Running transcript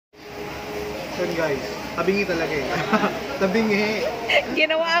Yun guys, tabingi talaga eh. Tabingi.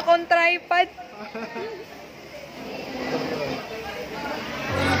 Ginawa akong tripod.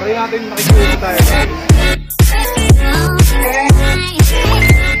 Try natin makikita tayo guys.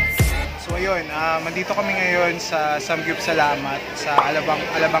 So ayun, mandito kami ngayon sa Samgyupsalamat sa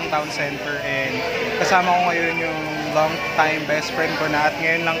Alabang Town Center, and kasama ko ngayon yung long time best friend ko na, at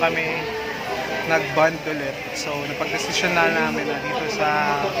ngayon lang kami nag-bond ulit. So napag-desisyon na namin na dito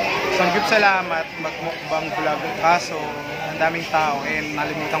sa Samgyupsalamat magmukbang vlog, kaso ang daming tao and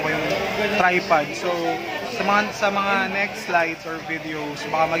nalimutan ko yung tripod. So sa mga next slides or videos,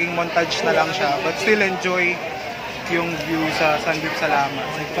 baka maging montage na lang siya, but still enjoy yung view sa Samgyupsalamat.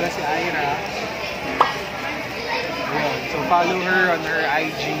 So ito pala si Ira. Ayan. So follow her on her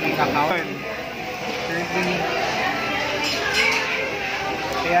IG account. Currently,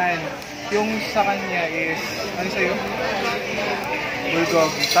 ayan. Yung sa kanya is, ano sa'yo?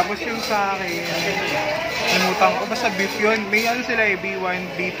 Bulgogi. Tapos yung sa akin, namutan ko, basta beef yun. May ano sila eh, B1,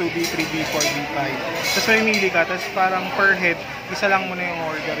 B2, B3, B4, B5. Tapos may mili ka, tapos parang per head, isa lang muna yung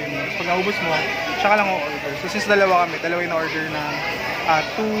orderin mo. Pag naubos mo, tsaka lang o-order. So since dalawa kami, dalawa yung order na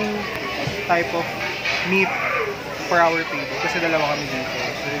 2 type of meat per hour table. Kasi dalawa kami dito.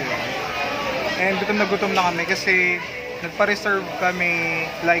 So yun. And gutom na gutom na kami kasi nagpa-reserve kami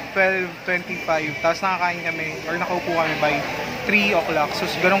like 12:25, tapos nakakain kami or nakaupo kami by 3 o'clock. So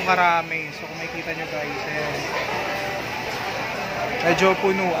ganun karami. So kung makikita nyo guys, ayan, medyo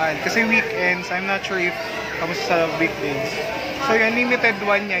punuan kasi weekends. I'm not sure if kamusta sa weekdays. So yung unlimited 1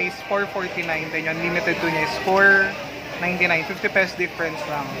 niya is 449, then yung unlimited 2 niya is 499, 50 pesos difference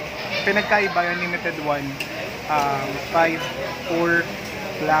lang. Pinagkaiba yung unlimited 1, 5 or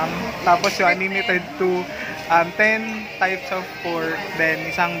lang. Tapos yung unlimited 2, 10 types of pork, then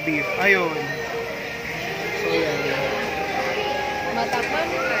isang beef. Ayun. So, yan. Matakman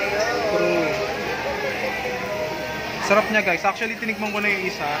kayo. True. Sarap niya guys. Actually, tinikman ko na yung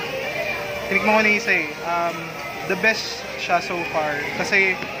isa. Tinikman ko na yung isa eh. The best siya so far.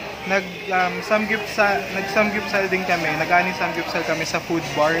 Kasi, nag-samgyupsal din kami. Nag-aning samgyupsal kami sa food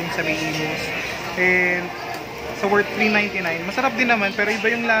barn sa may Imus. And, so worth $3.99. Masarap din naman, pero iba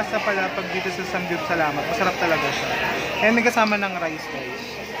yung lasa pala pag dito sa Samgyupsalamat. Masarap talaga siya. And may kasama ng rice guys.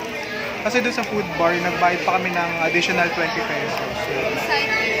 Kasi doon sa food bar, nagbayad pa kami ng additional 20 pesos. So,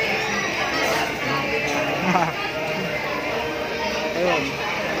 ayun.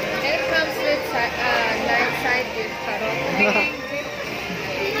 It comes with large side dish, karot.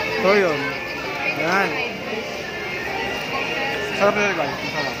 So yun. Yan. Sarap na guys.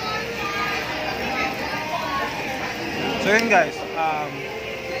 Masarap. So yun guys,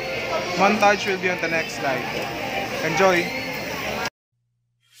 montage will be on the next slide. Enjoy!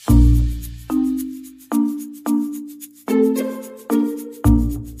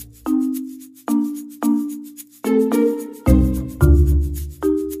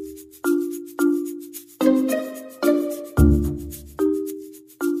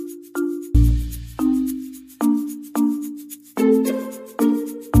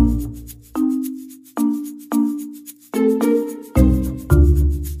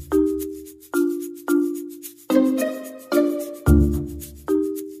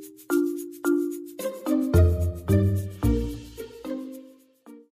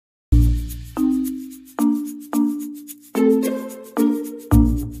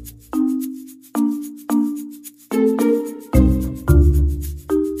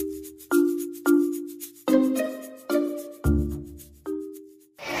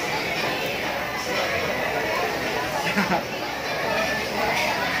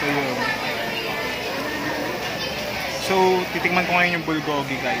 So, titikman ko ngayon yung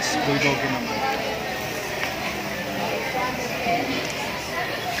bulgogi guys. Bulgogi naman.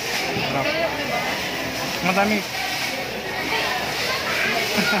 Sarap. Madami.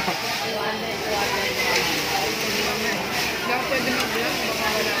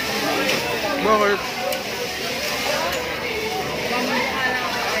 Bakit?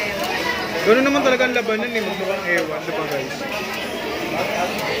 Ganoon naman talaga ang labanan eh. Mukhang ewan. Diba guys?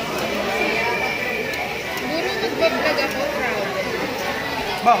 Siguro mag-vlog ako, proud.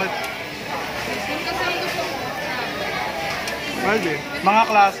 Bakit? Yung kasama gusto ko. Pwede. Mga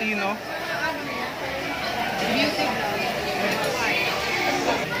klase, no? Beauty vlog.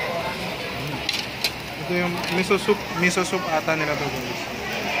 Ito yung miso soup ata nila to guys.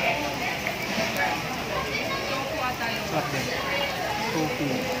 Sarap din. Tofu.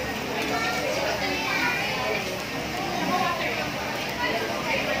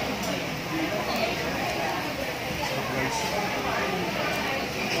 Sarap guys.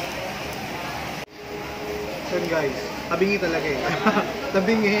 So guys, tabingi talaga eh.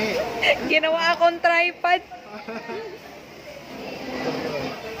 Tabingi. Ginawa akong tripod.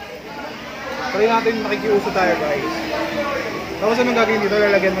 Try natin makikiuso tayo guys. Tapos anong gagawin dito?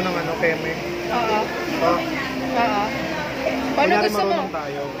 Lalagyan mo ng ano, peme. Oo. Oh. Oo. Paano Kunyari gusto mo? marunong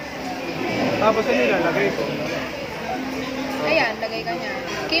tayo. Tapos ano ilalagay ko? Ayan, lagay ka niya.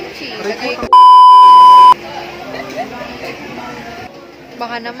 Kimchi. Lagay ko.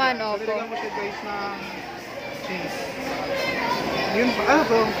 Baka naman, opo. Lagyan mo siya guys ng cheese. Yun pa. Ano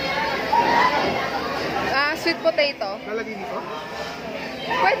to? Sweet potato. Lalagay dito?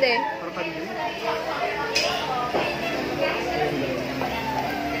 Pwede. Para kanilin?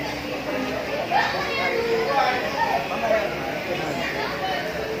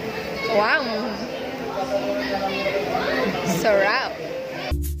 Wow. Sarap.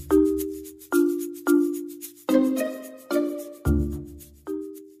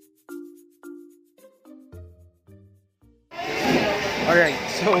 Alright,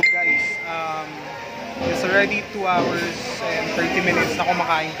 so guys, it's already 2 hours and 30 minutes na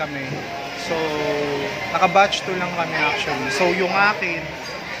kumakain kami. So, naka-batch 2 lang kami actually. So, yung akin,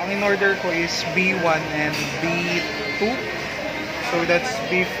 ang in-order ko is B1 and B2. So, that's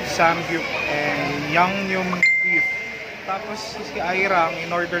beef samgyup and yangnyum beef. Tapos, si Ira, ang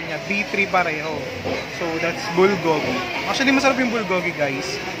in-order niya, B3 pareho. So, that's bulgogi. Actually, masarap yung bulgogi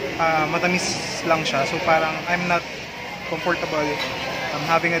guys. Matamis lang siya. So, parang I'm not comfortable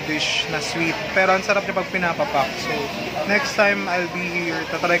having a dish na sweet. Pero ang sarap niya pag pinapapak. So, next time I'll be here,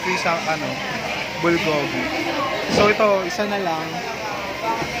 tatry ko yung bulgogi. So, ito, isa na lang.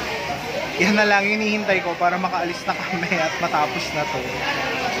 Yan na lang yung hinihintay ko para makaalis na kami at matapos na to.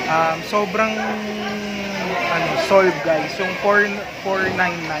 Sobrang solve guys. Yung 499,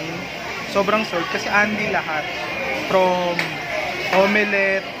 sobrang solve kasi Andy lahat. From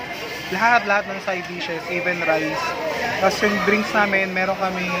omelette, lahat ng side dishes, even rice. Tapos yung drinks namin, meron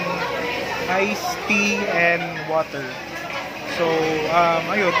kaming iced tea and water. So,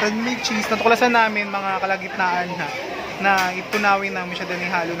 ayun, may cheese. Natuklasan namin mga kalagitnaan na itunawin namin siya, din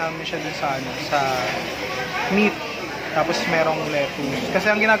ihalo namin siya dun sa meat. Tapos merong lettuce. Kasi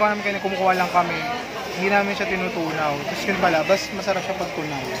ang ginagawa namin kaya kumukuha lang kami, hindi namin siya tinutunaw. Tapos yun pala, masarap siya pag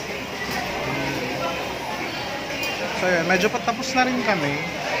tunaw. So yun, medyo patapos na rin kami.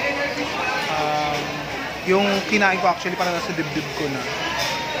 Yung kinain ko actually para nasa dibdib ko na.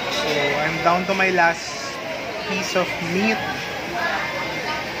 So, I'm down to my last piece of meat.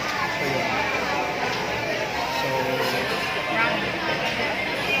 So, yun. So,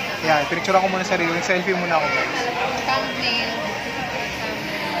 yeah, pinicture ako muna sarili. Nag-selfie muna ako guys. Thumbnail.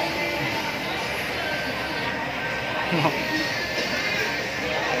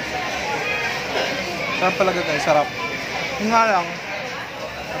 Sarap talaga guys, sarap. Yun nga lang,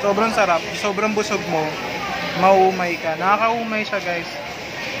 sobrang sarap, sobrang busog mo, mauumay ka. Nakakaumay siya guys,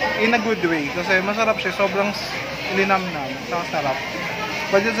 in a good way. Kasi masarap siya, sobrang linamnam, saka sarap.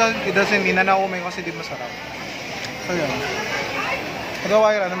 But it doesn't mean na naumay kasi di masarap. So yun.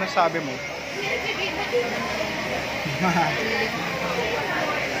 Magawa yun, ano masasabi mo?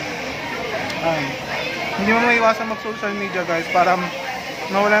 Hindi mo maiwasan mag-social media guys para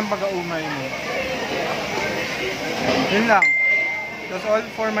mawala yung pag-aumay mo. Yun lang. That's all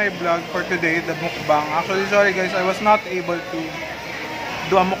for my vlog for today, the mukbang. Actually, sorry guys, I was not able to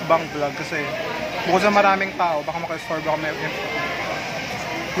do a mukbang vlog kasi bukod sa maraming tao, baka maka-store kami.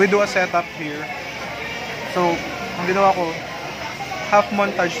 We do a setup here. So, ang ginawa ko, half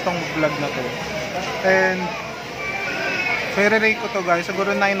montage tong vlog na to. And, so i-rate ko to guys,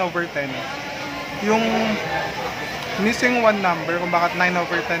 siguro 9/10. Yung missing one number, kung bakit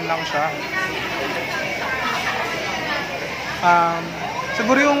 9/10 lang siya.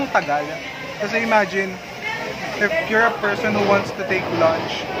 Siguro yung tagal. Kasi imagine, if you're a person who wants to take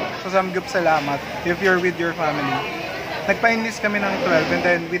lunch sa Samgyupsalamat, if you're with your family, nagpa-enlist kami ng 12 and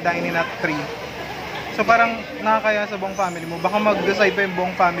then we dine in at 3. So parang nakakaya sa buong family mo. Baka mag-decide pa yung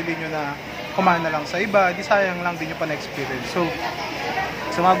buong family nyo na kumain na lang sa iba, di sayang lang din nyo pa na-experience. So,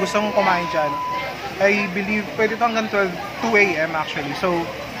 sa mga gustong kumain dyan, I believe pwede ito hanggang 2 a.m. actually. So,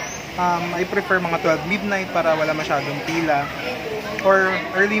 I prefer mga 12 midnight para wala masyadong pila. Or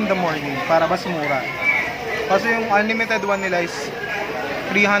early in the morning para mas mura. Kasi yung unlimited one nila is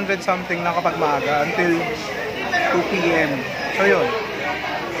 300 something na kapag maaga until 2 p.m. So yun.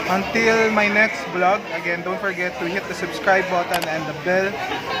 Until my next vlog, again, don't forget to hit the subscribe button and the bell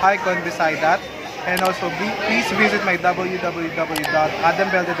icon beside that. And also, please visit my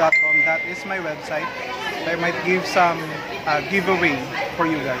www.adambelde.com. That is my website. I might give some giveaway for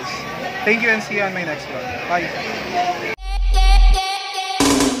you guys. Thank you and see you on my next vlog. Bye!